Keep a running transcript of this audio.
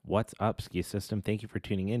What's up, Ski System? Thank you for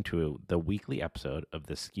tuning in to the weekly episode of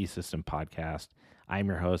the Ski System podcast. I'm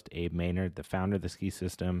your host, Abe Maynard, the founder of the Ski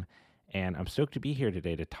System, and I'm stoked to be here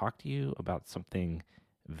today to talk to you about something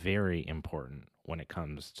very important when it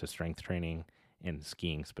comes to strength training and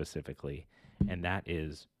skiing specifically, and that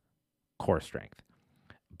is core strength.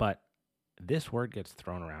 But this word gets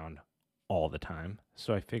thrown around all the time,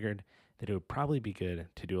 so I figured that it would probably be good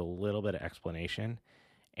to do a little bit of explanation,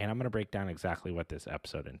 and I'm going to break down exactly what this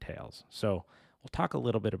episode entails. So we'll talk a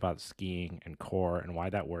little bit about skiing and core and why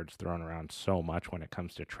that word's thrown around so much when it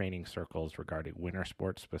comes to training circles regarding winter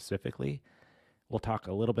sports specifically. We'll talk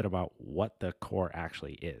a little bit about what the core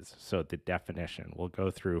actually is. So the definition, we'll go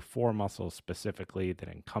through 4 muscles specifically that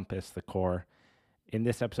encompass the core. In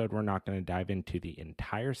this episode, we're not going to dive into the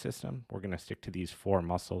entire system. We're going to stick to these 4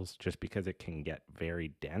 muscles just because it can get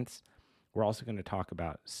very dense. We're also going to talk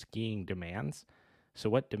about skiing demands. So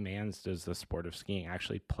what demands does the sport of skiing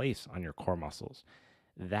actually place on your core muscles?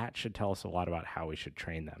 That should tell us a lot about how we should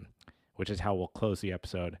train them, which is how we'll close the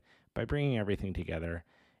episode by bringing everything together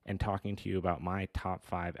and talking to you about my top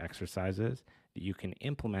 5 exercises that you can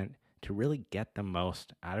implement to really get the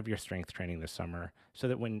most out of your strength training this summer so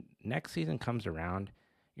that when next season comes around,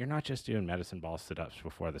 you're not just doing medicine ball sit-ups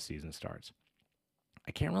before the season starts.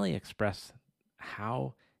 I can't really express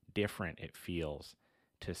how different it feels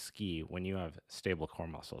to ski when you have stable core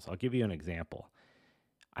muscles. I'll give you an example.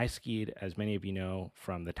 I skied, as many of you know,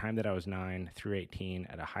 from the time that I was 9 through 18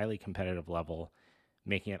 at a highly competitive level,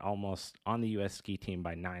 making it almost on the U.S. ski team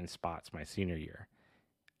by 9 spots my senior year.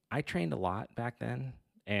 I trained a lot back then,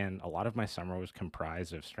 and a lot of my summer was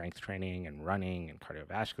comprised of strength training and running and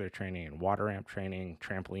cardiovascular training and water ramp training,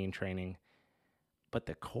 trampoline training. But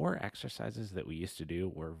the core exercises that we used to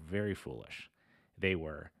do were very foolish. They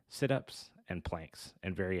were sit-ups and planks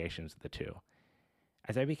and variations of the two.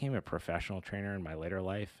 As I became a professional trainer in my later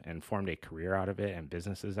life and formed a career out of it and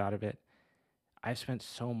businesses out of it, I've spent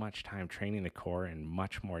so much time training the core in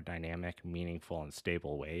much more dynamic, meaningful, and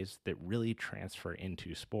stable ways that really transfer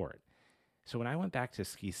into sport. So when I went back to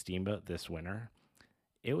ski Steamboat this winter,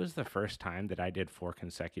 it was the first time that I did 4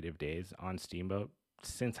 consecutive days on Steamboat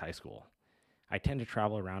since high school. I tend to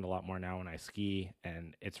travel around a lot more now when I ski,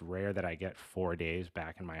 and it's rare that I get 4 days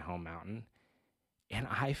back in my home mountain. And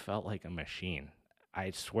I felt like a machine.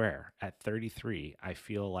 I swear, at 33, I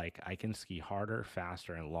feel like I can ski harder,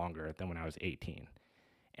 faster, and longer than when I was 18.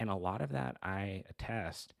 And a lot of that I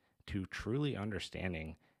attest to truly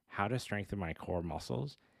understanding how to strengthen my core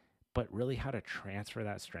muscles, but really how to transfer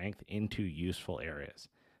that strength into useful areas.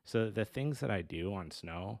 So the things that I do on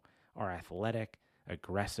snow are athletic,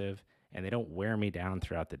 aggressive, and they don't wear me down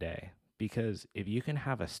throughout the day. Because if you can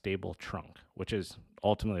have a stable trunk, which is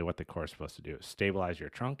ultimately what the core is supposed to do, stabilize your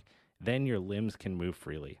trunk, then your limbs can move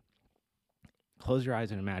freely. Close your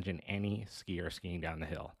eyes and imagine any skier skiing down the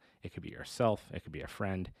hill. It could be yourself, it could be a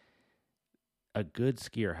friend. A good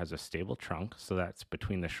skier has a stable trunk, so that's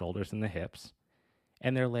between the shoulders and the hips,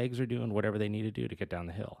 and their legs are doing whatever they need to do to get down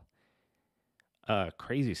the hill. A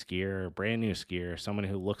crazy skier, brand new skier, someone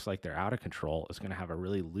who looks like they're out of control is going to have a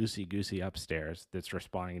really loosey-goosey upstairs that's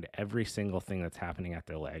responding to every single thing that's happening at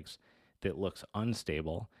their legs that looks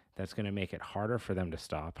unstable. That's going to make it harder for them to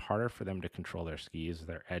stop, harder for them to control their skis,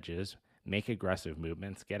 their edges, make aggressive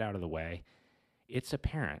movements, get out of the way. It's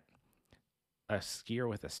apparent a skier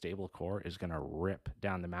with a stable core is going to rip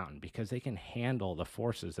down the mountain because they can handle the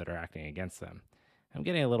forces that are acting against them. I'm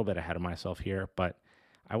getting a little bit ahead of myself here, but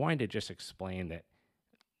I wanted to just explain that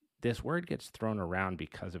this word gets thrown around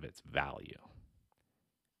because of its value.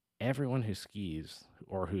 Everyone who skis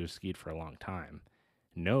or who has skied for a long time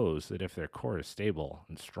knows that if their core is stable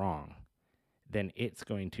and strong, then it's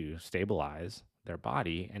going to stabilize their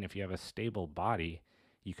body. And if you have a stable body,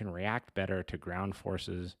 you can react better to ground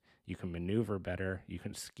forces, you can maneuver better, you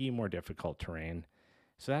can ski more difficult terrain.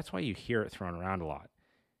 So that's why you hear it thrown around a lot.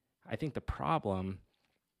 I think the problem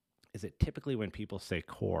is that typically when people say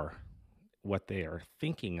core, what they are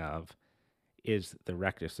thinking of is the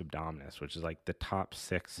rectus abdominis, which is like the top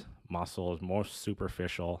 6 muscles, most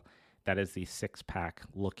superficial. That is the 6-pack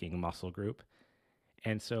looking muscle group.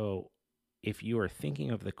 And so if you are thinking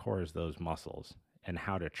of the core as those muscles and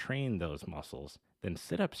how to train those muscles, then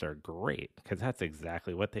sit-ups are great because that's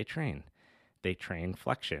exactly what they train. They train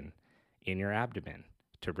flexion in your abdomen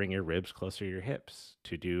to bring your ribs closer to your hips,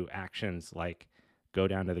 to do actions like go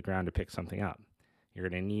down to the ground to pick something up. You're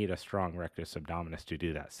going to need a strong rectus abdominis to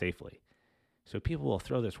do that safely. So people will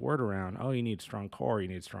throw this word around, oh, you need strong core, you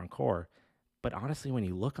need strong core. But honestly, when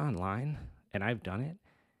you look online, and I've done it,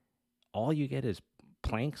 all you get is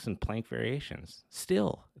planks and plank variations.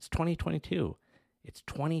 Still, it's 2022. It's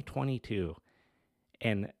 2022.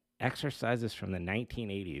 And exercises from the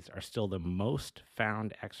 1980s are still the most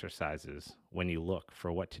found exercises when you look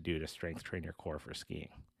for what to do to strength train your core for skiing.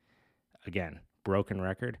 Again, broken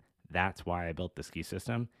record. That's why I built the ski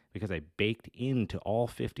system, because I baked into all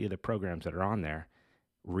 50 of the programs that are on there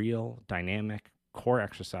real dynamic core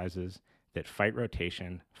exercises that fight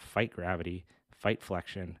rotation, fight gravity, fight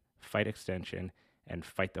flexion, fight extension, and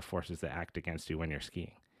fight the forces that act against you when you're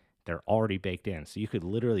skiing. They're already baked in. So you could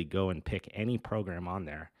literally go and pick any program on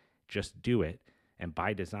there, just do it, and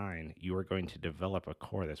by design, you are going to develop a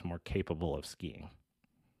core that's more capable of skiing.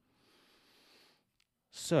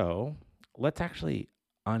 So let's actually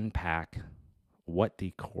unpack what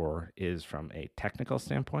the core is from a technical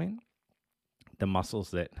standpoint, the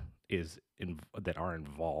muscles that are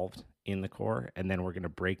involved in the core, and then we're going to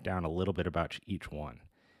break down a little bit about each one.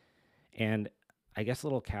 And I guess a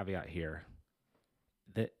little caveat here,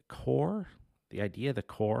 the core, the idea of the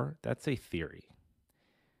core, that's a theory.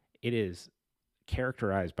 It is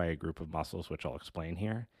characterized by a group of muscles, which I'll explain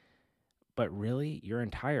here, but really your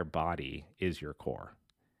entire body is your core.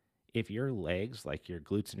 If your legs, like your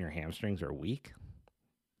glutes and your hamstrings, are weak,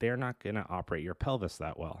 they're not going to operate your pelvis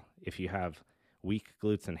that well. If you have weak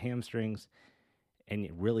glutes and hamstrings and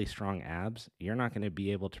really strong abs, you're not going to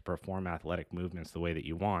be able to perform athletic movements the way that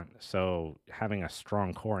you want. So having a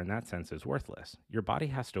strong core in that sense is worthless. Your body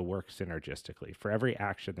has to work synergistically. For every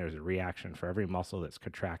action, there's a reaction. For every muscle that's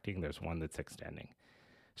contracting, there's one that's extending.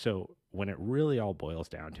 So when it really all boils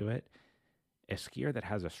down to it, a skier that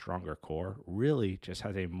has a stronger core really just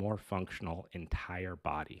has a more functional entire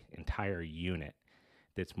body, entire unit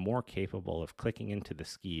that's more capable of clicking into the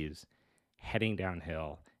skis, heading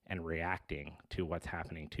downhill, and reacting to what's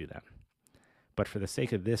happening to them. But for the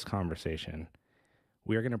sake of this conversation,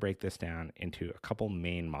 we are going to break this down into a couple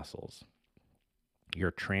main muscles.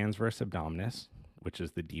 Your transverse abdominis, which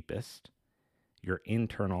is the deepest, your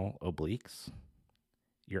internal obliques,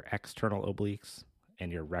 your external obliques,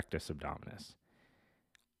 and your rectus abdominis.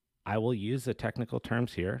 I will use the technical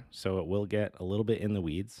terms here, so it will get a little bit in the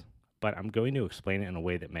weeds, but I'm going to explain it in a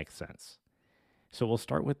way that makes sense. So we'll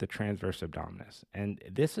start with the transverse abdominis. And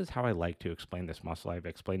this is how I like to explain this muscle. I've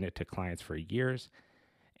explained it to clients for years.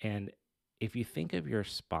 And if you think of your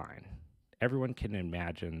spine, everyone can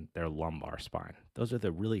imagine their lumbar spine. Those are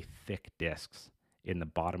the really thick discs in the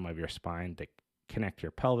bottom of your spine that connect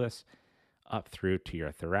your pelvis up through to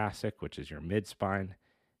your thoracic, which is your mid spine,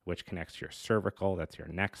 which connects to your cervical, that's your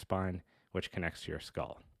neck spine, which connects to your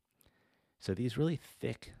skull. So these really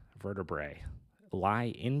thick vertebrae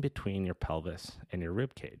lie in between your pelvis and your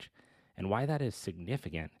rib cage. And why that is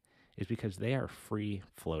significant is because they are free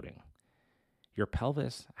floating. Your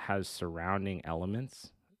pelvis has surrounding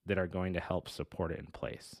elements that are going to help support it in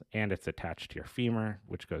place. And it's attached to your femur,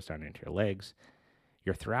 which goes down into your legs.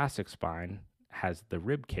 Your thoracic spine has the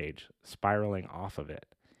rib cage spiraling off of it.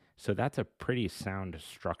 So that's a pretty sound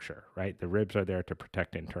structure, right? The ribs are there to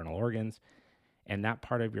protect internal organs. And that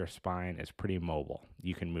part of your spine is pretty mobile.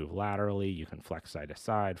 You can move laterally, you can flex side to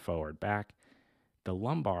side, forward, back. The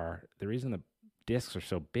lumbar, the reason the discs are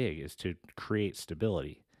so big is to create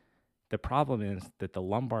stability. The problem is that the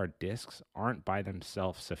lumbar discs aren't by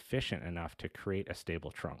themselves sufficient enough to create a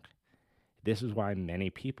stable trunk. This is why many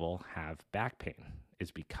people have back pain, is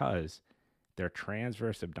because their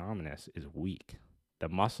transverse abdominis is weak. The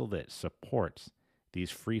muscle that supports these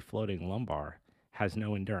free-floating lumbar has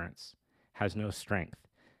no endurance, has no strength,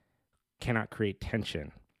 cannot create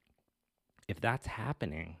tension. If that's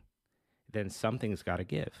happening, then something's got to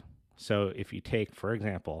give. So if you take, for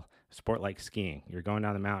example, a sport like skiing, you're going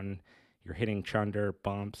down the mountain, you're hitting chunder,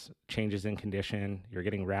 bumps, changes in condition, you're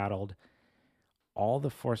getting rattled, all the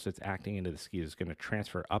force that's acting into the skis is going to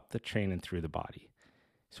transfer up the chain and through the body.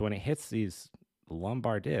 So when it hits these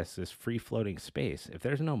lumbar discs, this free-floating space, if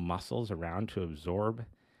there's no muscles around to absorb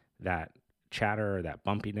that chatter or that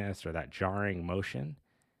bumpiness or that jarring motion,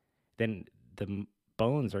 then the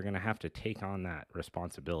bones are going to have to take on that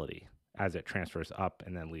responsibility as it transfers up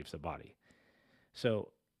and then leaves the body. So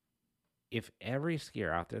if every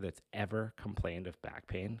skier out there that's ever complained of back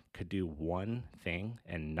pain could do one thing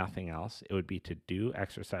and nothing else, it would be to do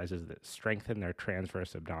exercises that strengthen their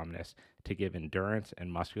transverse abdominis to give endurance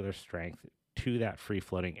and muscular strength to that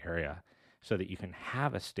free-floating area so that you can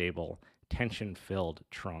have a stable, tension-filled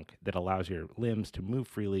trunk that allows your limbs to move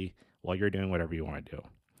freely while you're doing whatever you want to do.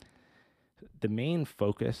 The main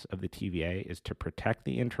focus of the TVA is to protect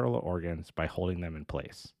the internal organs by holding them in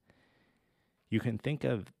place. You can think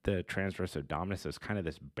of the transverse abdominis as kind of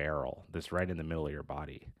this barrel that's right in the middle of your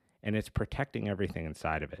body, and it's protecting everything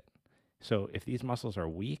inside of it. So if these muscles are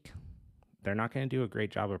weak, they're not going to do a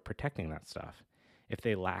great job of protecting that stuff. if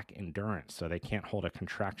they lack endurance, so they can't hold a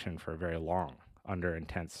contraction for very long under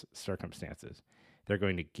intense circumstances, they're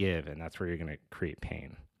going to give, and that's where you're going to create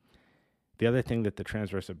pain. The other thing that the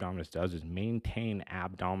transverse abdominis does is maintain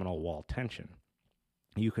abdominal wall tension.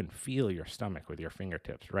 You can feel your stomach with your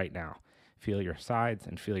fingertips right now. Feel your sides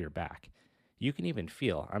and feel your back. You can even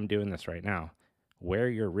feel, I'm doing this right now, where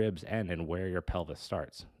your ribs end and where your pelvis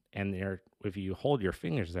starts. And there, if you hold your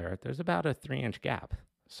fingers there, there's about a 3-inch gap.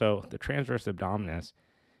 So the transverse abdominis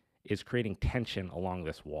is creating tension along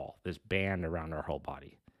this wall, this band around our whole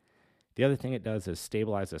body. The other thing it does is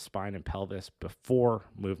stabilize the spine and pelvis before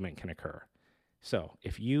movement can occur. So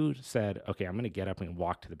if you said, okay, I'm going to get up and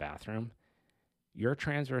walk to the bathroom, your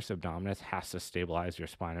transverse abdominis has to stabilize your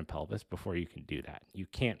spine and pelvis before you can do that. You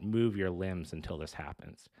can't move your limbs until this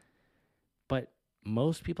happens. But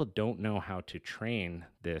most people don't know how to train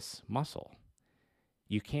this muscle.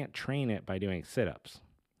 You can't train it by doing sit-ups.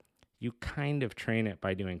 You kind of train it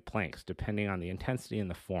by doing planks, depending on the intensity and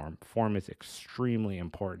the form. Form is extremely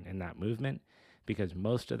important in that movement because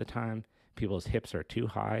most of the time, people's hips are too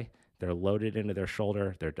high. They're loaded into their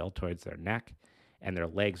shoulder, their deltoids, their neck, and their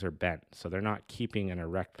legs are bent. So they're not keeping an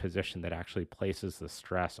erect position that actually places the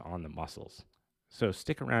stress on the muscles. So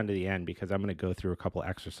stick around to the end because I'm going to go through a couple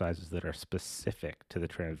exercises that are specific to the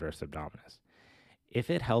transverse abdominis. If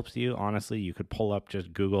it helps you, honestly, you could pull up,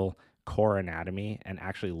 just Google core anatomy and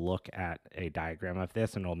actually look at a diagram of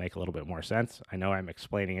this, and it'll make a little bit more sense. I know I'm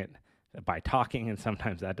explaining it by talking, and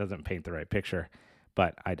sometimes that doesn't paint the right picture,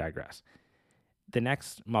 but I digress. The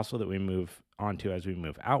next muscle that we move onto as we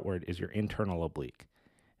move outward is your internal oblique.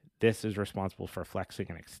 This is responsible for flexing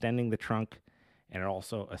and extending the trunk, and it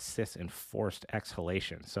also assists in forced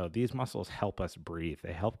exhalation. So these muscles help us breathe.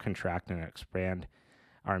 They help contract and expand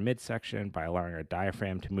our midsection by allowing our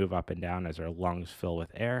diaphragm to move up and down as our lungs fill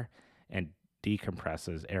with air and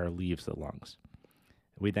decompress as air leaves the lungs.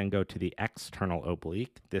 We then go to the external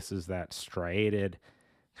oblique. This is that striated,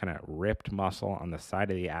 kind of ripped muscle on the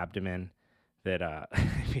side of the abdomen that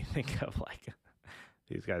if you think of like,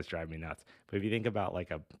 these guys drive me nuts, but if you think about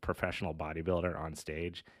like a professional bodybuilder on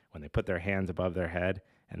stage, when they put their hands above their head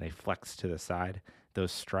and they flex to the side,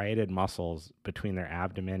 those striated muscles between their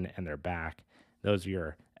abdomen and their back, those are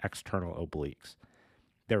your external obliques.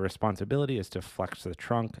 Their responsibility is to flex the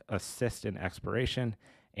trunk, assist in expiration,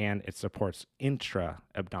 and it supports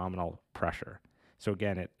intra-abdominal pressure. So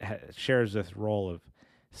again, it shares this role of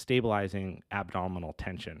stabilizing abdominal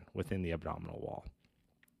tension within the abdominal wall.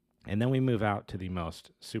 And then we move out to the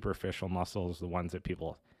most superficial muscles, the ones that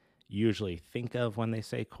people usually think of when they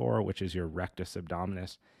say core, which is your rectus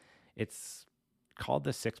abdominis. It's called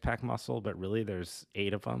the six-pack muscle, but really there's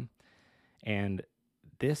 8 of them. And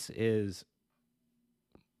this is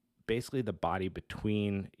basically the body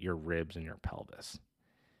between your ribs and your pelvis.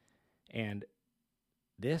 And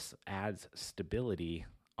this adds stability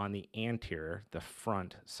on the anterior, the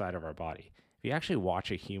front side of our body. If you actually watch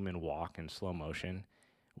a human walk in slow motion,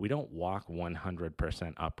 we don't walk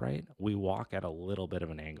 100% upright. We walk at a little bit of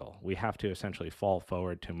an angle. We have to essentially fall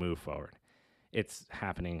forward to move forward. It's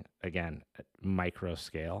happening, again, at micro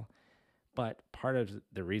scale. But part of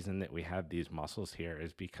the reason that we have these muscles here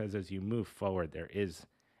is because as you move forward, there is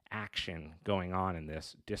action going on in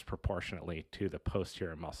this disproportionately to the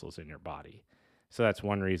posterior muscles in your body. So that's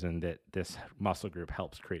one reason that this muscle group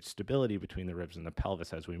helps create stability between the ribs and the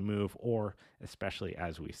pelvis as we move, or especially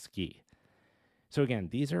as we ski. So again,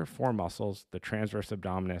 these are 4 muscles, the transverse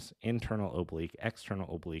abdominis, internal oblique,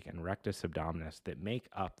 external oblique, and rectus abdominis, that make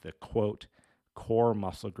up the, quote, core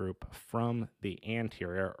muscle group from the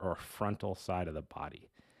anterior or frontal side of the body.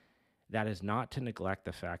 That is not to neglect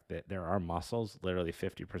the fact that there are muscles, literally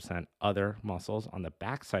 50% other muscles on the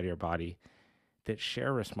back side of your body that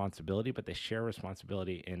share responsibility, but they share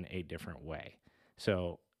responsibility in a different way.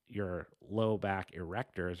 So your low back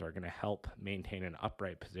erectors are going to help maintain an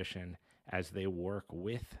upright position as they work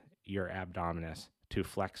with your abdominis to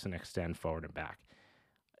flex and extend forward and back.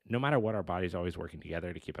 No matter what, our body's always working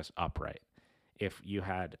together to keep us upright. If you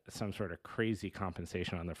had some sort of crazy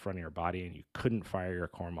compensation on the front of your body and you couldn't fire your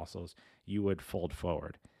core muscles, you would fold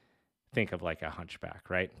forward. Think of like a hunchback,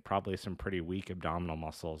 right? Probably some pretty weak abdominal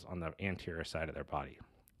muscles on the anterior side of their body.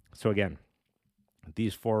 So again,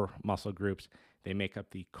 these 4 muscle groups, they make up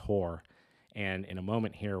the core. And in a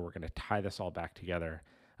moment here, we're going to tie this all back together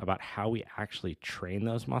about how we actually train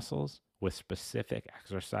those muscles with specific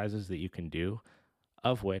exercises that you can do,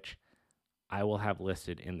 of which I will have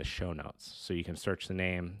listed in the show notes. So you can search the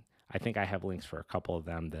name. I think I have links for a couple of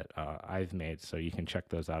them that I've made, so you can check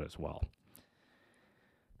those out as well.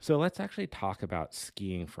 So let's actually talk about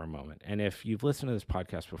skiing for a moment. And if you've listened to this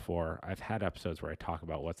podcast before, I've had episodes where I talk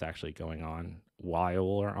about what's actually going on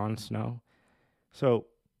while we're on snow. So,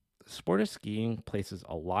 sport of skiing places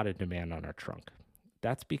a lot of demand on our trunk.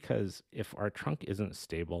 That's because if our trunk isn't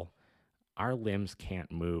stable, our limbs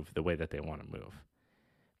can't move the way that they want to move.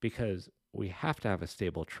 Because we have to have a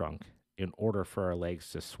stable trunk in order for our legs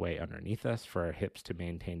to sway underneath us, for our hips to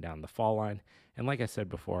maintain down the fall line. And like I said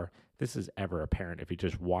before, this is ever apparent if you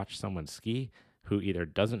just watch someone ski who either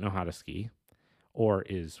doesn't know how to ski or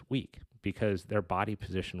is weak, because their body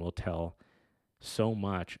position will tell so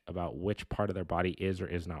much about which part of their body is or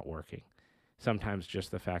is not working. Sometimes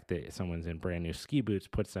just the fact that someone's in brand new ski boots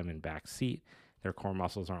puts them in back seat. Their core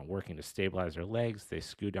muscles aren't working to stabilize their legs. They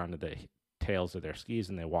scoot onto the tails of their skis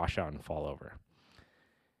and they wash out and fall over.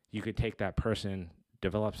 You could take that person,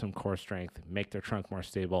 develop some core strength, make their trunk more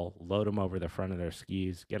stable, load them over the front of their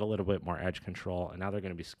skis, get a little bit more edge control, and now they're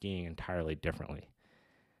going to be skiing entirely differently.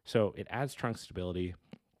 So it adds trunk stability.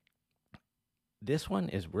 This one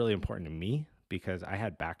is really important to me because I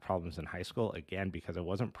had back problems in high school, again, because I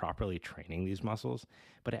wasn't properly training these muscles,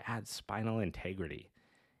 but it adds spinal integrity.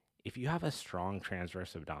 If you have a strong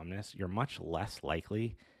transverse abdominis, you're much less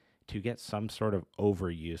likely to get some sort of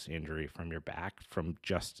overuse injury from your back from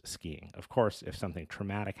just skiing. Of course, if something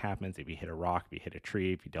traumatic happens, if you hit a rock, if you hit a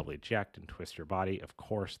tree, if you double eject and twist your body, of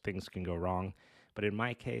course, things can go wrong. But in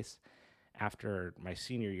my case, after my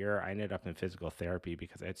senior year, I ended up in physical therapy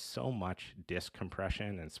because I had so much disc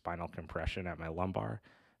compression and spinal compression at my lumbar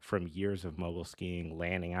from years of mogul skiing,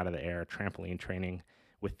 landing out of the air, trampoline training,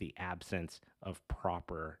 with the absence of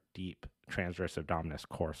proper deep transverse abdominis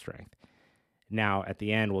core strength. Now, at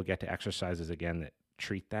the end, we'll get to exercises again that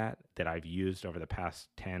treat that I've used over the past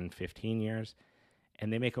 10, 15 years,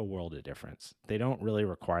 and they make a world of difference. They don't really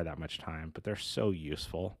require that much time, but they're so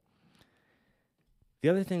useful. The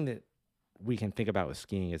other thing that we can think about with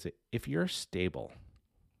skiing is that if you're stable,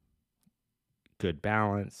 good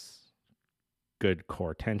balance, good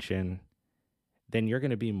core tension, then you're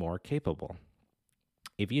going to be more capable.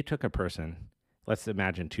 If you took a person, let's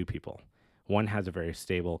imagine two people. One has a very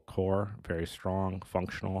stable core, very strong,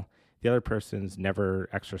 functional. The other person's never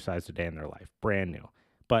exercised a day in their life, brand new.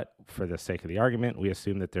 But for the sake of the argument, we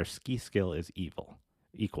assume that their ski skill is equal,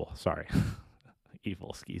 evil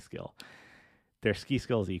ski skill. Their ski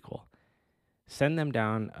skill is equal. Send them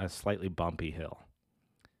down a slightly bumpy hill.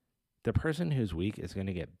 The person who's weak is going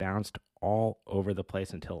to get bounced all over the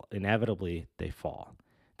place until inevitably they fall.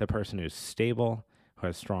 The person who's stable, who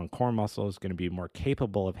has strong core muscles, is going to be more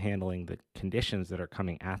capable of handling the conditions that are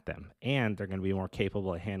coming at them. And they're going to be more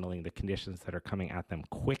capable of handling the conditions that are coming at them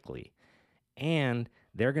quickly. And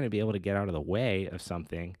they're going to be able to get out of the way of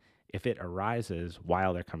something if it arises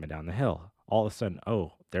while they're coming down the hill. All of a sudden,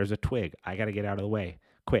 oh, there's a twig. I got to get out of the way.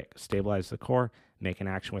 Quick, stabilize the core, make an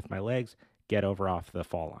action with my legs, get over off the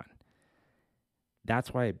fall line.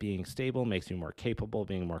 That's why being stable makes you more capable.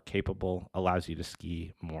 Being more capable allows you to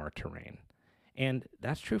ski more terrain. And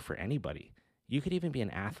that's true for anybody. You could even be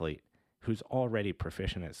an athlete who's already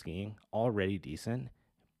proficient at skiing, already decent.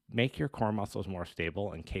 Make your core muscles more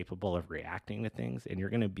stable and capable of reacting to things, and you're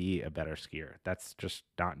going to be a better skier. That's just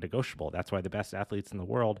not negotiable. That's why the best athletes in the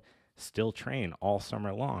world still train all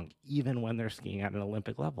summer long, even when they're skiing at an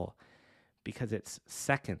Olympic level, because it's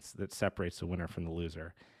seconds that separates the winner from the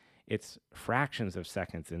loser. It's fractions of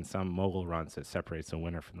seconds in some mogul runs that separates the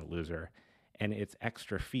winner from the loser. And it's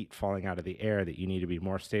extra feet falling out of the air that you need to be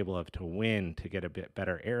more stable of to win, to get a bit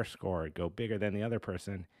better air score, go bigger than the other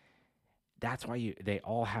person. That's why they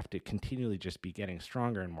all have to continually just be getting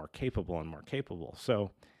stronger and more capable and more capable.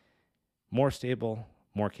 So more stable,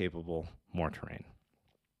 more capable, more terrain.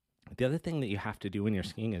 The other thing that you have to do when you're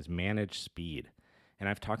skiing is manage speed. And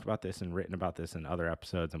I've talked about this and written about this in other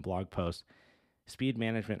episodes and blog posts. Speed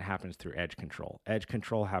management happens through edge control. Edge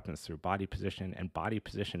control happens through body position, and body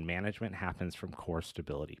position management happens from core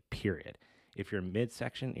stability, period. If your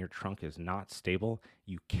midsection, your trunk is not stable,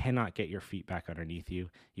 you cannot get your feet back underneath you.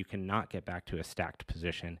 You cannot get back to a stacked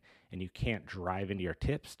position, and you can't drive into your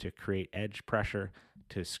tips to create edge pressure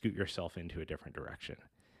to scoot yourself into a different direction.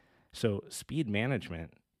 So speed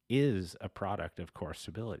management is a product of core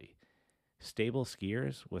stability. Stable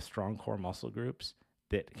skiers with strong core muscle groups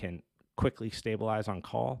that can quickly stabilize on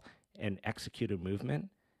call and execute a movement,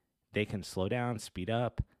 they can slow down, speed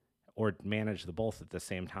up, or manage the both at the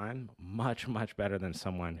same time much, much better than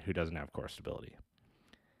someone who doesn't have core stability.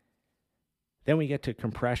 Then we get to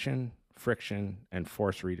compression, friction, and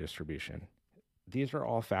force redistribution. These are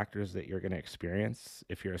all factors that you're going to experience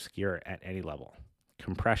if you're a skier at any level.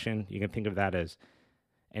 Compression, you can think of that as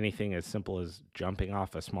anything as simple as jumping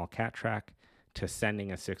off a small cat track to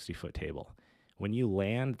sending a 60-foot table. When you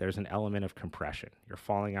land, there's an element of compression. You're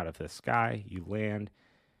falling out of the sky, you land,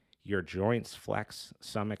 Your joints flex,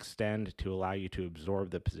 some extend to allow you to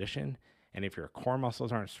absorb the position. And if your core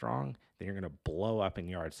muscles aren't strong, then you're going to blow up in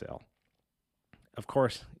yard sale. Of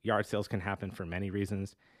course, yard sales can happen for many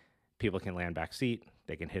reasons. People can land back seat,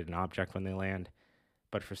 they can hit an object when they land.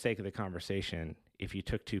 But for sake of the conversation, if you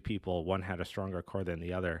took two people, one had a stronger core than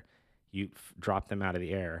the other, you drop them out of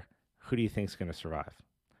the air, who do you think is going to survive?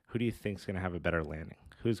 Who do you think is going to have a better landing?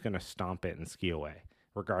 Who's going to stomp it and ski away,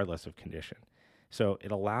 regardless of condition? So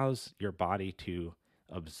it allows your body to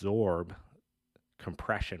absorb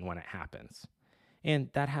compression when it happens. And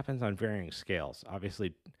that happens on varying scales.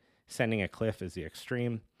 Obviously, sending a cliff is the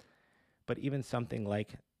extreme, but even something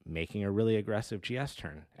like making a really aggressive GS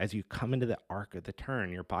turn. As you come into the arc of the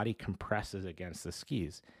turn, your body compresses against the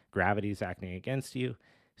skis. Gravity's acting against you,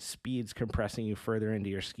 speed's compressing you further into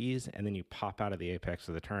your skis, and then you pop out of the apex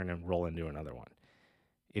of the turn and roll into another one.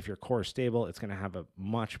 If your core is stable, it's going to have a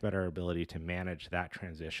much better ability to manage that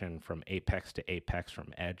transition from apex to apex,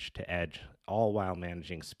 from edge to edge, all while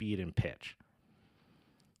managing speed and pitch.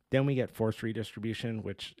 Then we get force redistribution,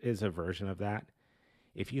 which is a version of that.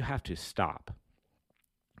 If you have to stop,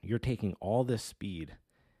 you're taking all this speed,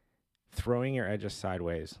 throwing your edges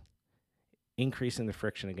sideways, increasing the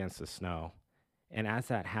friction against the snow. And as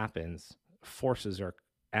that happens, forces are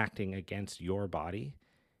acting against your body,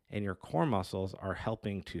 and your core muscles are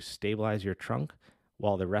helping to stabilize your trunk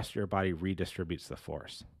while the rest of your body redistributes the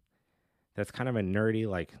force. That's kind of a nerdy,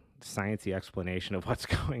 like sciencey explanation of what's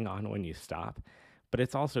going on when you stop, but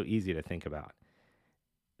it's also easy to think about.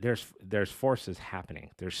 There's forces happening.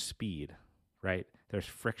 There's speed, right? There's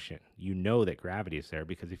friction. You know that gravity is there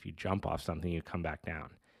because if you jump off something, you come back down.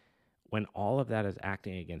 When all of that is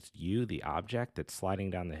acting against you, the object that's sliding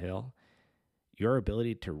down the hill, your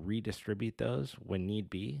ability to redistribute those when need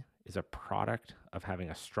be is a product of having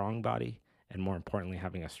a strong body and, more importantly,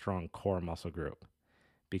 having a strong core muscle group,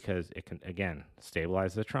 because it can, again,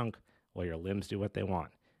 stabilize the trunk while your limbs do what they want.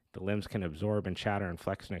 The limbs can absorb and chatter and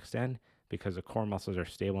flex and extend because the core muscles are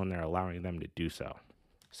stable and they're allowing them to do so.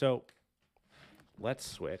 So let's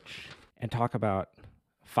switch and talk about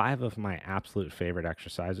 5 of my absolute favorite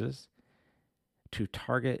exercises to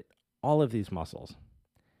target all of these muscles,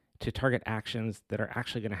 to target actions that are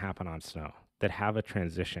actually going to happen on snow, that have a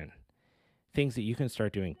transition, things that you can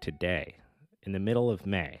start doing today in the middle of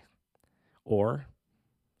May. Or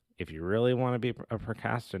if you really want to be a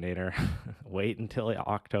procrastinator, wait until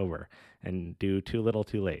October and do too little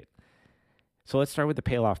too late. So let's start with the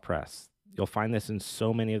Pallof press. You'll find this in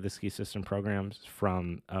so many of the ski system programs,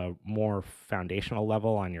 from a more foundational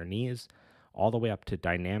level on your knees all the way up to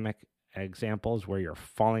dynamic examples where you're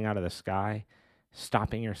falling out of the sky,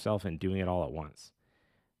 stopping yourself and doing it all at once.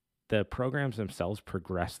 The programs themselves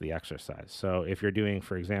progress the exercise. So if you're doing,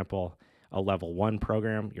 for example, a level 1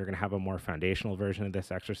 program, you're going to have a more foundational version of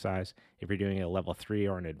this exercise. If you're doing a level 3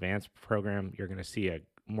 or an advanced program, you're going to see a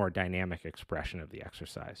more dynamic expression of the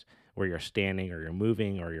exercise where you're standing or you're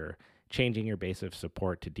moving or you're changing your base of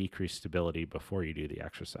support to decrease stability before you do the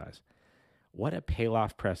exercise. What a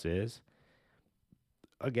Pallof press is,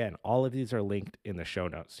 again, all of these are linked in the show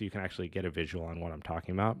notes so you can actually get a visual on what I'm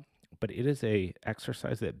talking about. But it is a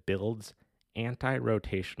exercise that builds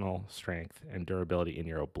anti-rotational strength and durability in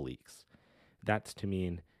your obliques. That's to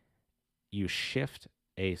mean you shift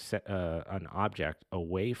an object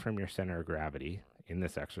away from your center of gravity in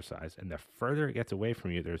this exercise, and the further it gets away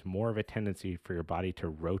from you, there's more of a tendency for your body to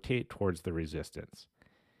rotate towards the resistance.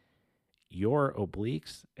 Your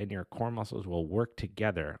obliques and your core muscles will work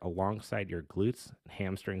together alongside your glutes,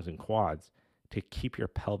 hamstrings, and quads to keep your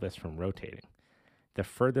pelvis from rotating. The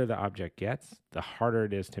further the object gets, the harder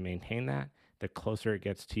it is to maintain that. The closer it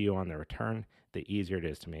gets to you on the return, the easier it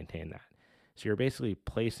is to maintain that. So you're basically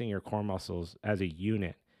placing your core muscles as a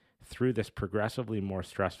unit through this progressively more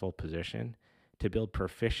stressful position to build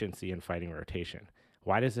proficiency in fighting rotation.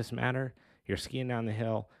 Why does this matter? You're skiing down the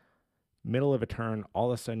hill, middle of a turn,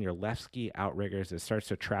 all of a sudden your left ski outriggers, it starts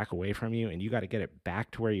to track away from you, and you got to get it back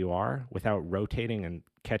to where you are without rotating and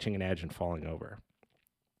catching an edge and falling over.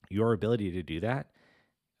 Your ability to do that,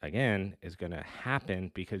 again, is going to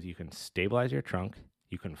happen because you can stabilize your trunk,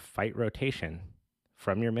 you can fight rotation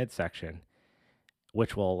from your midsection,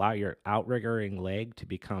 which will allow your outriggering leg to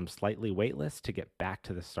become slightly weightless to get back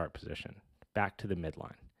to the start position, back to the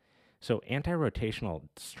midline. So anti-rotational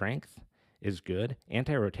strength is good.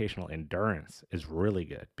 Anti-rotational endurance is really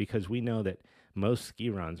good because we know that most ski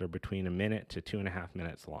runs are between 1 minute to 2.5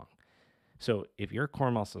 minutes long. So if your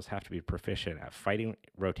core muscles have to be proficient at fighting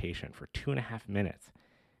rotation for 2.5 minutes,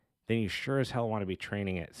 then you sure as hell want to be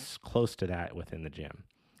training it close to that within the gym.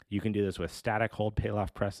 You can do this with static hold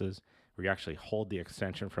Pallof presses, where you actually hold the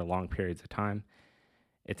extension for long periods of time.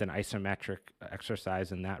 It's an isometric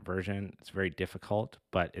exercise in that version. It's very difficult,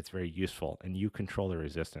 but it's very useful, and you control the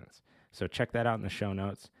resistance. So check that out in the show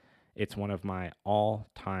notes. It's one of my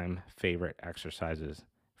all-time favorite exercises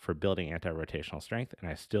for building anti-rotational strength, and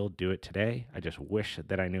I still do it today. I just wish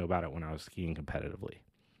that I knew about it when I was skiing competitively.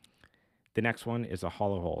 The next one is a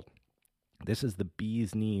hollow hold. This is the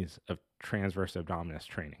bee's knees of transverse abdominis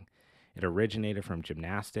training. It originated from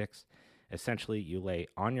gymnastics. Essentially, you lay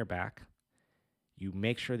on your back. You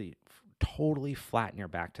make sure that you totally flatten your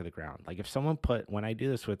back to the ground. Like if someone when I do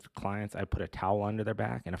this with clients, I put a towel under their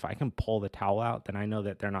back, and if I can pull the towel out, then I know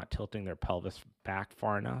that they're not tilting their pelvis back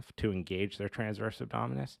far enough to engage their transverse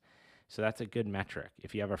abdominis. So that's a good metric.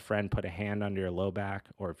 If you have a friend put a hand under your low back,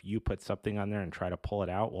 or if you put something on there and try to pull it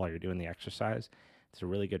out while you're doing the exercise, it's a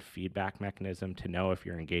really good feedback mechanism to know if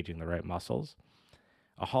you're engaging the right muscles.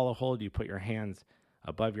 A hollow hold, you put your hands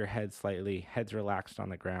above your head slightly, head's relaxed on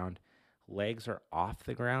the ground, legs are off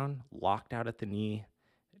the ground, locked out at the knee,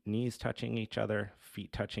 knees touching each other,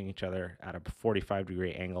 feet touching each other at a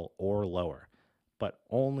 45-degree angle or lower, but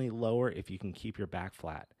only lower if you can keep your back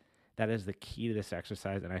flat. That is the key to this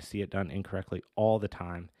exercise, and I see it done incorrectly all the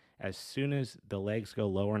time. As soon as the legs go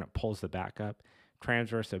lower and it pulls the back up,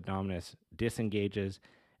 transverse abdominis disengages,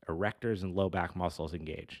 erectors and low back muscles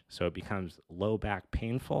engage. So it becomes low back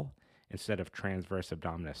painful instead of transverse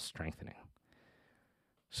abdominis strengthening.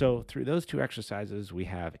 So through those two exercises, we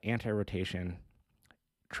have anti-rotation,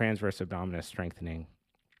 transverse abdominis strengthening.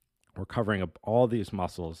 We're covering up all these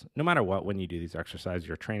muscles. No matter what, when you do these exercises,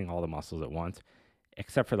 you're training all the muscles at once,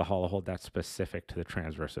 except for the hollow hold that's specific to the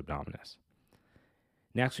transverse abdominis.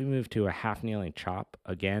 Next, we move to a half kneeling chop.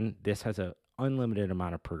 Again, this has an unlimited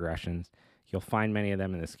amount of progressions. You'll find many of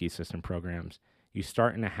them in the Ski System programs. You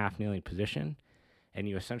start in a half kneeling position, and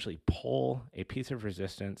you essentially pull a piece of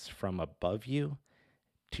resistance from above you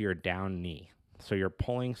to your down knee. So you're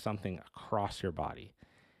pulling something across your body.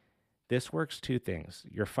 This works two things.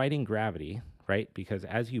 You're fighting gravity, right? Because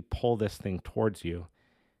as you pull this thing towards you,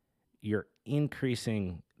 you're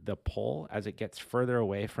increasing the pull as it gets further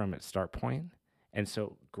away from its start point. And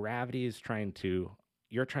so gravity is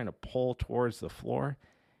you're trying to pull towards the floor,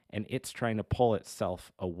 and it's trying to pull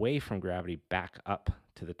itself away from gravity back up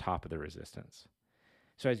to the top of the resistance.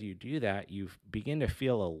 So as you do that, you begin to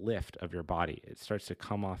feel a lift of your body. It starts to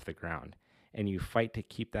come off the ground, and you fight to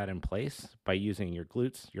keep that in place by using your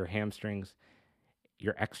glutes, your hamstrings,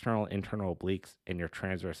 your external, internal obliques, and your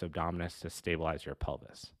transverse abdominis to stabilize your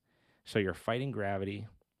pelvis. So you're fighting gravity,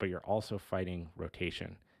 but you're also fighting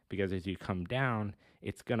rotation, because as you come down,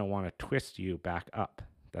 it's going to want to twist you back up.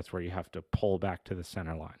 That's where you have to pull back to the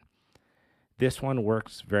center line. This one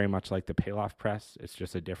works very much like the Pallof press. It's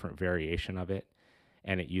just a different variation of it,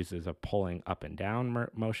 and it uses a pulling up and down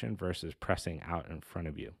motion versus pressing out in front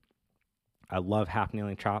of you. I love half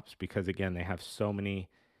kneeling chops because, again, they have so many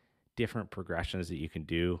different progressions that you can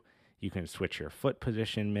do. You can switch your foot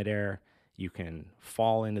position midair. You can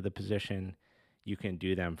fall into the position. You can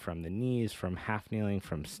do them from the knees, from half kneeling,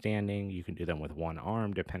 from standing. You can do them with one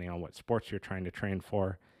arm, depending on what sports you're trying to train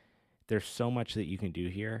for. There's so much that you can do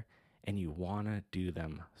here, and you want to do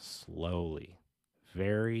them slowly,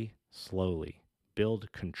 very slowly.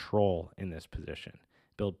 Build control in this position,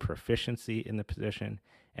 build proficiency in the position,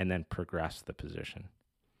 and then progress the position.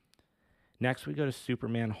 Next, we go to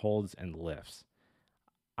Superman holds and lifts.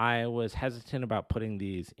 I was hesitant about putting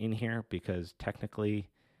these in here because technically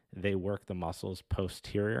they work the muscles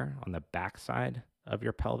posterior on the backside of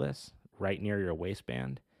your pelvis, right near your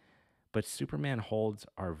waistband. But Superman holds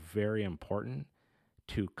are very important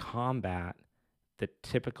to combat the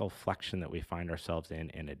typical flexion that we find ourselves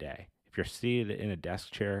in a day. If you're seated in a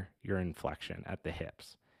desk chair, you're in flexion at the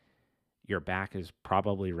hips. Your back is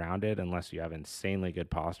probably rounded unless you have insanely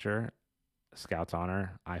good posture. Scout's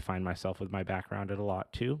honor, I find myself with my back rounded a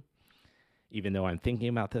lot too, even though I'm thinking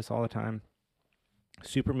about this all the time.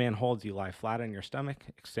 Superman holds, you lie flat on your stomach,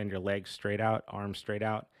 extend your legs straight out, arms straight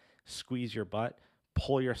out, squeeze your butt,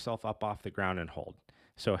 pull yourself up off the ground and hold.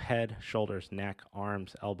 So head, shoulders, neck,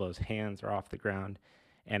 arms, elbows, hands are off the ground,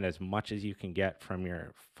 and as much as you can get from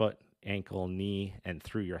your foot, ankle, knee, and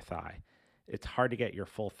through your thigh. It's hard to get your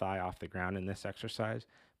full thigh off the ground in this exercise,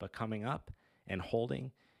 but coming up and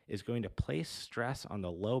holding is going to place stress on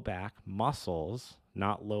the low back muscles,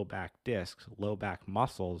 not low back discs, low back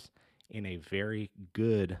muscles in a very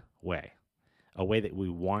good way, a way that we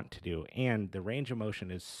want to do. And the range of motion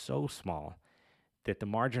is so small that the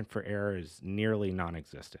margin for error is nearly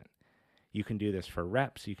non-existent. You can do this for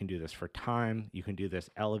reps, you can do this for time, you can do this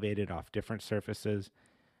elevated off different surfaces,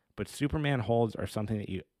 but Superman holds are something that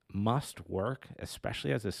you must work,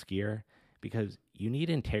 especially as a skier, because you need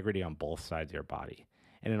integrity on both sides of your body.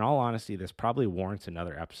 And in all honesty, this probably warrants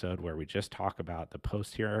another episode where we just talk about the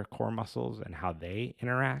posterior core muscles and how they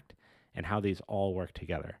interact and how these all work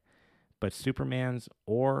together. But Superman's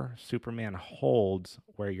or Superman holds,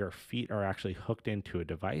 where your feet are actually hooked into a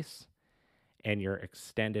device and you're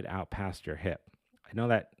extended out past your hip. I know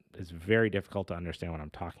that is very difficult to understand what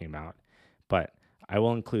I'm talking about, but I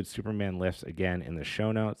will include Superman lifts again in the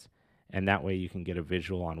show notes, and that way you can get a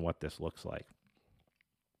visual on what this looks like.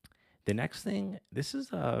 The next thing, this is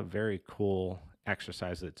a very cool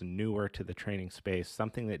exercise that's newer to the training space,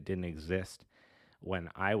 something that didn't exist when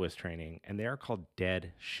I was training, and they are called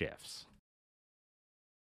dead shifts.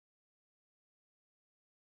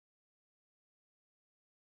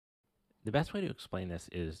 The best way to explain this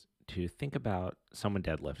is to think about someone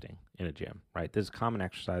deadlifting in a gym, right? This is common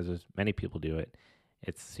exercises. Many people do it.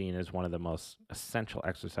 It's seen as one of the most essential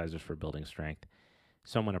exercises for building strength.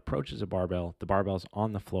 Someone approaches a barbell, the barbell's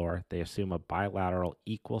on the floor, they assume a bilateral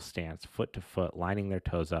equal stance, foot to foot, lining their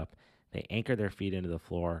toes up. They anchor their feet into the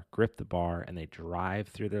floor, grip the bar, and they drive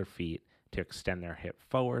through their feet to extend their hip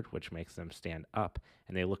forward, which makes them stand up.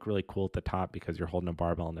 And they look really cool at the top because you're holding a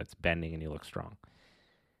barbell and it's bending and you look strong.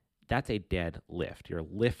 That's a dead lift. You're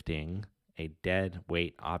lifting a dead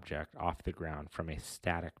weight object off the ground from a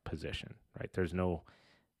static position, right? There's no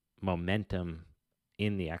momentum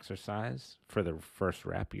in the exercise for the first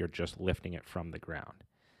rep. You're just lifting it from the ground.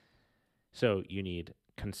 So you need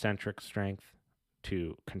concentric strength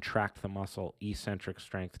to contract the muscle, eccentric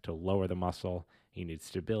strength to lower the muscle. You need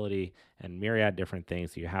stability and myriad different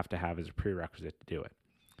things that you have to have as a prerequisite to do it.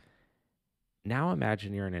 Now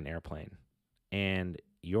imagine you're in an airplane and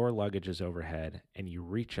your luggage is overhead and you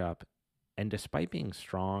reach up, and despite being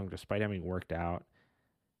strong, despite having worked out,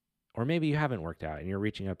 or maybe you haven't worked out and you're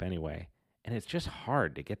reaching up anyway, and it's just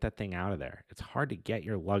hard to get that thing out of there. It's hard to get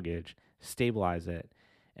your luggage, stabilize it,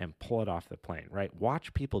 and pull it off the plane, right?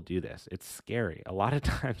 Watch people do this. It's scary. A lot of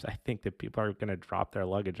times I think that people are going to drop their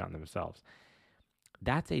luggage on themselves.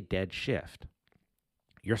 That's a dead shift.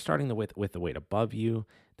 You're starting with the weight above you.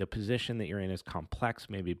 The position that you're in is complex.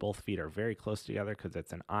 Maybe both feet are very close together because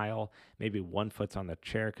it's an aisle. Maybe one foot's on the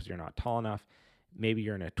chair because you're not tall enough. Maybe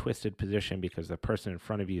you're in a twisted position because the person in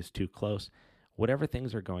front of you is too close. Whatever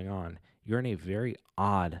things are going on, you're in a very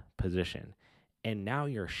odd position. And now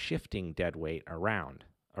you're shifting dead weight around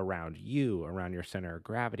you, around your center of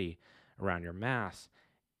gravity, around your mass.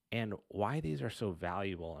 And why these are so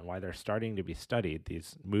valuable and why they're starting to be studied,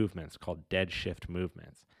 these movements called dead shift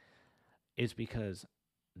movements, is because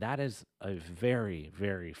that is a very,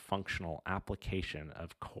 very functional application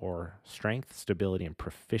of core strength, stability, and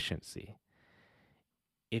proficiency.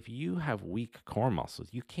 If you have weak core muscles,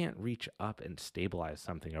 you can't reach up and stabilize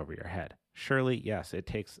something over your head. Surely, yes, it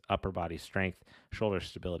takes upper body strength, shoulder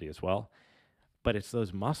stability as well. But it's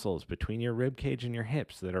those muscles between your rib cage and your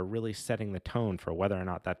hips that are really setting the tone for whether or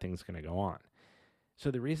not that thing's going to go on. So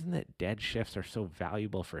the reason that dead shifts are so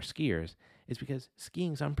valuable for skiers is because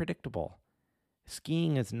skiing's unpredictable.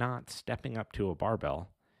 Skiing is not stepping up to a barbell,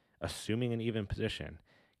 assuming an even position,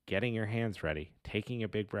 getting your hands ready, taking a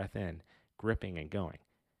big breath in, gripping and going.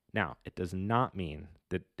 Now, it does not mean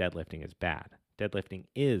that deadlifting is bad. Deadlifting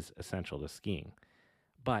is essential to skiing,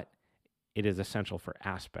 but it is essential for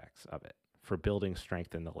aspects of it. For building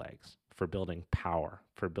strength in the legs, for building power,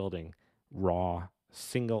 for building raw,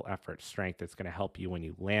 single effort strength that's going to help you when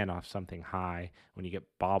you land off something high, when you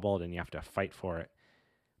get bobbled and you have to fight for it.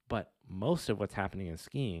 But most of what's happening in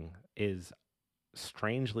skiing is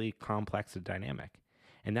strangely complex and dynamic.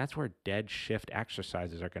 And that's where dead shift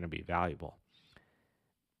exercises are going to be valuable.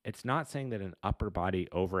 It's not saying that an upper body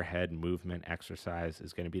overhead movement exercise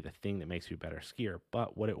is going to be the thing that makes you a better skier,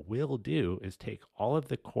 but what it will do is take all of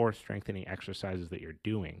the core strengthening exercises that you're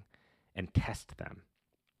doing and test them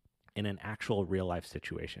in an actual real life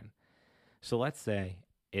situation. So let's say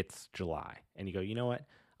it's July and you go, you know what?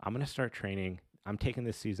 I'm going to start training. I'm taking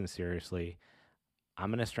this season seriously. I'm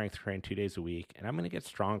going to strength train 2 days a week and I'm going to get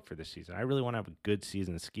strong for this season. I really want to have a good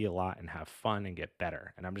season, ski a lot and have fun and get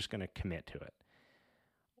better. And I'm just going to commit to it.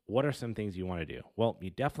 What are some things you want to do? Well, you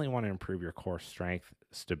definitely want to improve your core strength,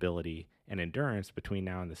 stability, and endurance between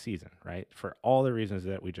now and the season, right? For all the reasons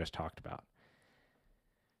that we just talked about.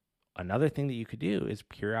 Another thing that you could do is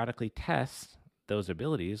periodically test those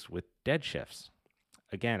abilities with dead shifts.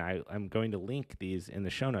 Again, I'm going to link these in the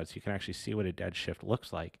show notes. You can actually see what a dead shift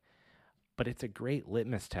looks like. But it's a great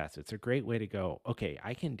litmus test. It's a great way to go, okay,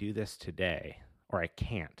 I can do this today, or I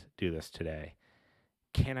can't do this today.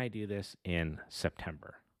 Can I do this in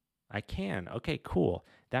September? I can. Okay, cool.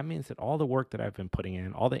 That means that all the work that I've been putting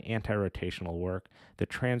in, all the anti-rotational work, the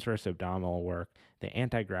transverse abdominal work, the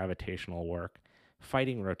anti-gravitational work,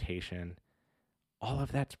 fighting rotation, all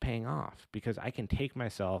of that's paying off because I can take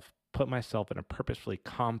myself, put myself in a purposefully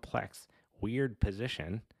complex, weird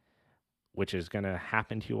position, which is going to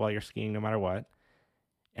happen to you while you're skiing no matter what.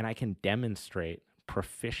 And I can demonstrate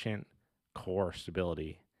proficient core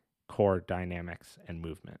stability, core dynamics, and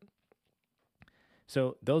movement.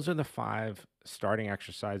 So those are the 5 starting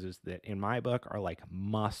exercises that in my book are like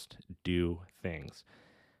must do things.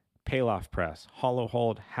 Palloff press, hollow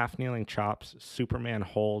hold, half kneeling chops, Superman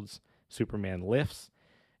holds, Superman lifts,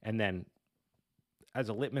 and then as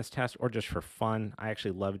a litmus test or just for fun, I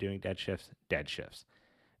actually love doing dead shifts.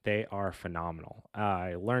 They are phenomenal.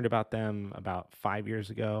 I learned about them about 5 years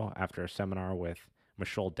ago after a seminar with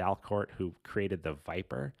Michel Dalcourt, who created the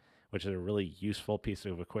Viper, which is a really useful piece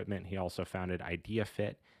of equipment. He also founded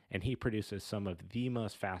IdeaFit, and he produces some of the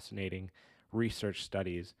most fascinating research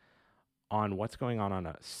studies on what's going on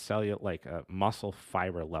a cellular, like a muscle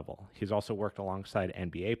fiber level. He's also worked alongside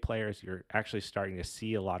NBA players. You're actually starting to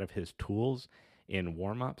see a lot of his tools in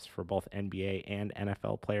warm-ups for both NBA and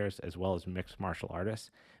NFL players, as well as mixed martial artists,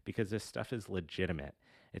 because this stuff is legitimate.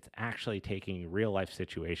 It's actually taking real life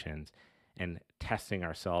situations and testing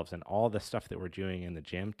ourselves and all the stuff that we're doing in the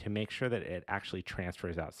gym to make sure that it actually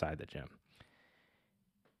transfers outside the gym.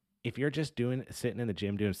 If you're just sitting in the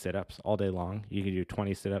gym doing sit-ups all day long, you can do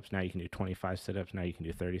 20 sit-ups, now you can do 25 sit-ups, now you can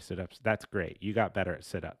do 30 sit-ups. That's great. You got better at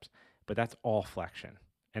sit-ups, but that's all flexion,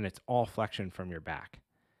 and it's all flexion from your back.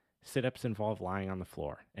 Sit-ups involve lying on the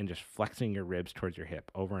floor and just flexing your ribs towards your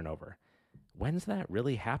hip over and over. When's that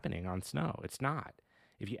really happening on snow? It's not.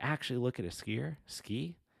 If you actually look at a skier,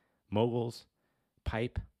 ski, moguls,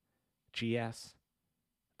 pipe, GS,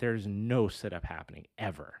 there's no sit-up happening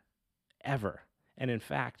ever. And in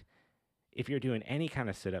fact, if you're doing any kind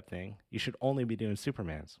of sit-up thing, you should only be doing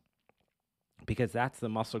Supermans because that's the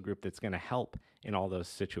muscle group that's going to help in all those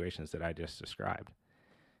situations that I just described.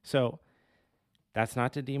 So that's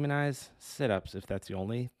not to demonize sit-ups if that's the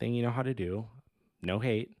only thing you know how to do. No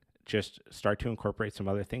hate. Just start to incorporate some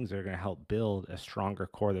other things that are going to help build a stronger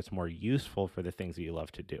core that's more useful for the things that you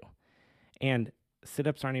love to do. And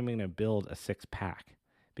sit-ups aren't even going to build a six-pack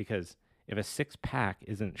because if a six-pack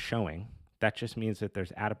isn't showing, that just means that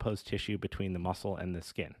there's adipose tissue between the muscle and the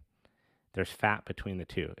skin. There's fat between the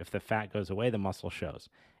two. If the fat goes away, the muscle shows.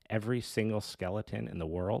 Every single skeleton in the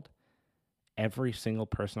world, every single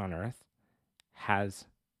person on earth has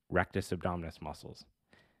rectus abdominis muscles.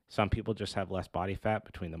 Some people just have less body fat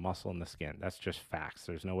between the muscle and the skin. That's just facts.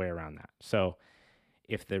 There's no way around that. So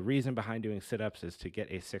if the reason behind doing sit-ups is to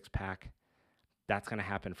get a six-pack, that's going to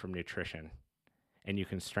happen from nutrition. And you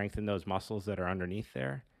can strengthen those muscles that are underneath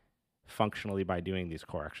there functionally by doing these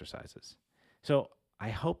core exercises. So I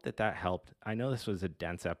hope that helped. I know this was a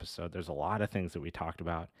dense episode. There's a lot of things that we talked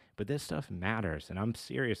about, but this stuff matters, and I'm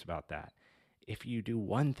serious about that. If you do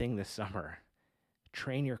one thing this summer,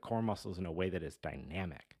 train your core muscles in a way that is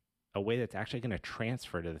dynamic, a way that's actually going to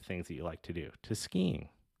transfer to the things that you like to do, to skiing.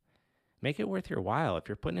 Make it worth your while. If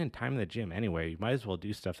you're putting in time in the gym anyway, you might as well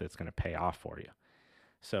do stuff that's going to pay off for you.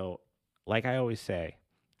 So, like I always say,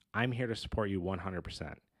 I'm here to support you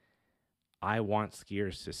 100%. I want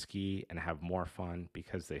skiers to ski and have more fun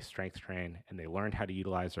because they strength train and they learn how to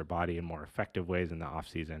utilize their body in more effective ways in the off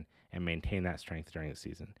season and maintain that strength during the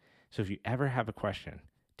season. So if you ever have a question,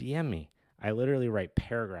 DM me. I literally write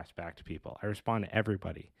paragraphs back to people. I respond to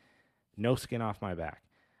everybody. No skin off my back.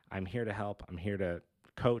 I'm here to help. I'm here to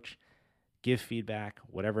coach, give feedback,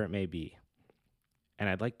 whatever it may be. And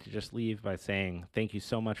I'd like to just leave by saying thank you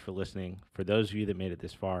so much for listening. For those of you that made it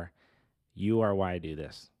this far, you are why I do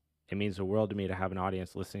this. It means the world to me to have an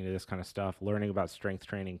audience listening to this kind of stuff, learning about strength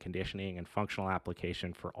training, conditioning, and functional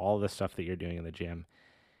application for all the stuff that you're doing in the gym.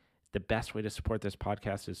 The best way to support this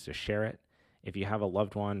podcast is to share it. If you have a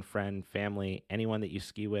loved one, friend, family, anyone that you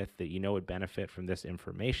ski with that you know would benefit from this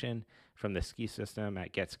information, from the Ski System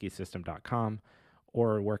at getskisystem.com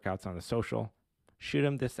or workouts on the social, shoot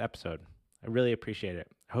them this episode. I really appreciate it.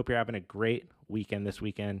 I hope you're having a great weekend this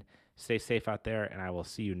weekend. Stay safe out there, and I will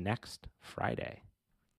see you next Friday.